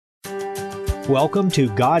welcome to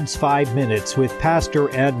God's 5 Minutes with Pastor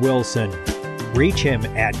Ed Wilson. Reach him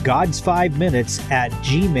at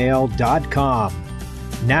gods5minutes@gmail.com.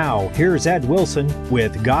 Now, here's Ed Wilson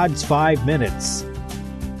with God's 5 Minutes.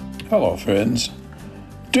 Hello, friends.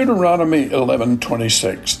 Deuteronomy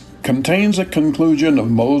 11:26 contains a conclusion of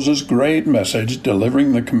Moses' great message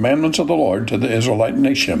delivering the commandments of the Lord to the Israelite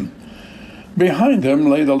nation. Behind them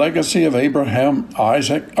lay the legacy of Abraham,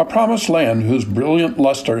 Isaac, a promised land whose brilliant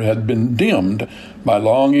luster had been dimmed by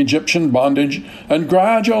long Egyptian bondage and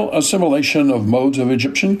gradual assimilation of modes of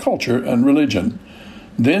Egyptian culture and religion.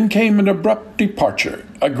 Then came an abrupt departure,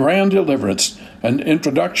 a grand deliverance, and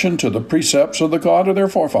introduction to the precepts of the God of their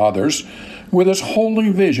forefathers, with its holy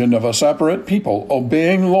vision of a separate people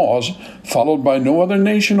obeying laws followed by no other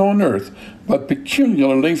nation on earth, but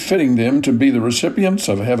peculiarly fitting them to be the recipients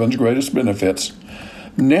of heaven's greatest benefits.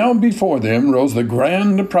 Now before them rose the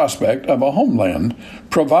grand prospect of a homeland,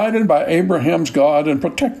 provided by Abraham's God and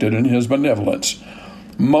protected in his benevolence.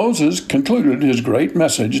 Moses concluded his great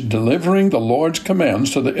message delivering the Lord's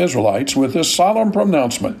commands to the Israelites with this solemn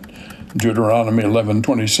pronouncement, Deuteronomy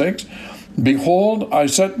 11:26, "Behold, I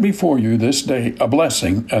set before you this day a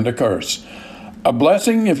blessing and a curse. A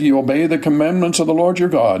blessing if ye obey the commandments of the Lord your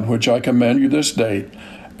God, which I command you this day,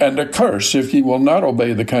 and a curse if ye will not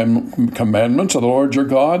obey the commandments of the Lord your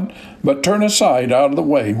God, but turn aside out of the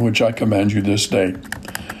way which I command you this day."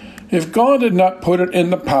 If God had not put it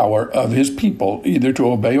in the power of his people either to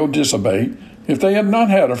obey or disobey, if they had not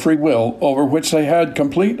had a free will over which they had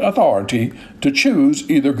complete authority to choose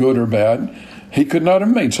either good or bad, he could not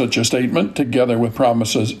have made such a statement together with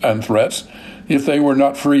promises and threats. If they were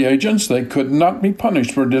not free agents, they could not be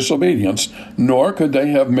punished for disobedience, nor could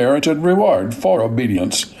they have merited reward for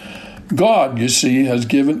obedience. God, you see, has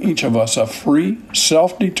given each of us a free,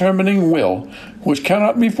 self-determining will, which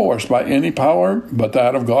cannot be forced by any power but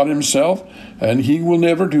that of God himself, and he will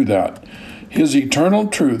never do that. His eternal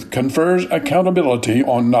truth confers accountability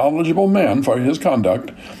on knowledgeable man for his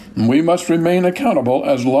conduct. We must remain accountable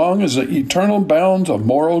as long as the eternal bounds of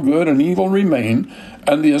moral good and evil remain,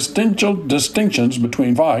 and the essential distinctions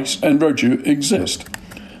between vice and virtue exist.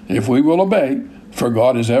 If we will obey, for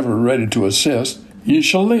God is ever ready to assist, ye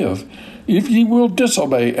shall live. If ye will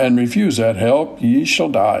disobey and refuse that help, ye shall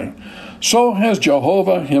die. So has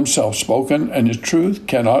Jehovah himself spoken, and his truth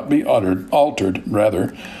cannot be altered.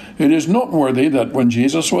 It is noteworthy that when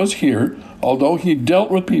Jesus was here, although he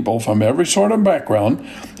dealt with people from every sort of background,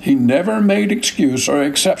 he never made excuse or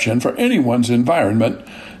exception for anyone's environment.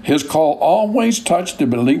 His call always touched the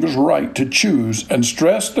believer's right to choose and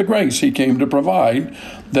stressed the grace he came to provide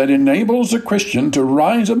that enables the Christian to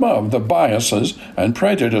rise above the biases and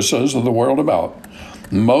prejudices of the world about.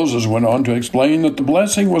 Moses went on to explain that the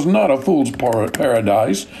blessing was not a fool's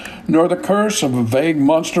paradise, nor the curse of a vague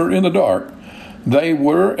monster in the dark. They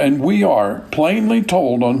were, and we are, plainly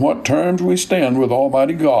told on what terms we stand with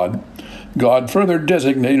Almighty God. God further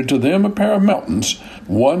designated to them a pair of mountains,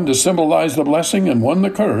 one to symbolize the blessing and one the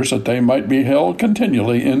curse, that they might be held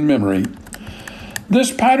continually in memory. This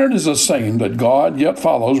pattern is the same that God yet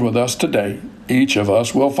follows with us today. Each of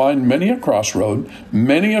us will find many a crossroad,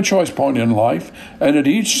 many a choice point in life, and at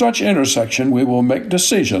each such intersection we will make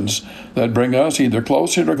decisions that bring us either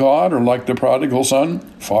closer to God or, like the prodigal son,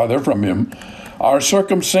 farther from him. Our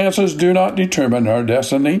circumstances do not determine our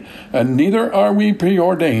destiny, and neither are we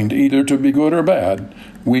preordained either to be good or bad.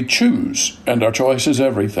 We choose, and our choice is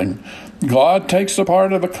everything. God takes the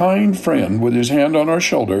part of a kind friend with his hand on our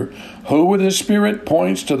shoulder, who with his Spirit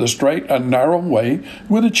points to the straight and narrow way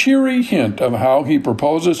with a cheery hint of how he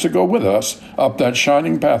proposes to go with us up that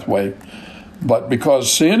shining pathway. But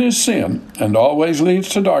because sin is sin and always leads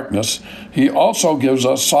to darkness, he also gives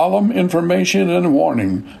us solemn information and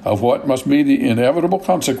warning of what must be the inevitable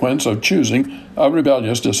consequence of choosing a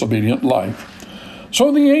rebellious, disobedient life.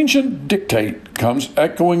 So the ancient dictate comes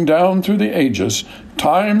echoing down through the ages,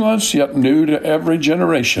 timeless yet new to every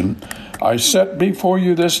generation. I set before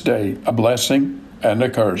you this day a blessing and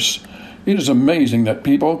a curse. It is amazing that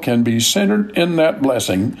people can be centered in that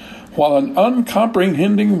blessing, while an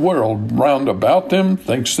uncomprehending world round about them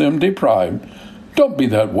thinks them deprived. Don't be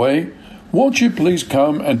that way. Won't you please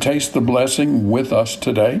come and taste the blessing with us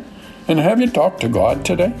today? And have you talked to God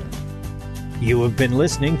today? You have been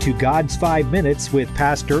listening to God's 5 Minutes with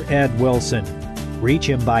Pastor Ed Wilson. Reach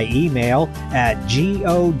him by email at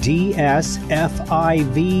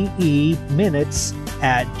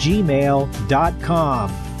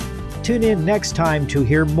godsfiveminutes@gmail.com. Tune in next time to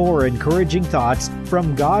hear more encouraging thoughts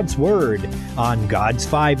from God's Word on God's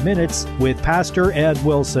 5 Minutes with Pastor Ed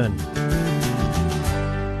Wilson.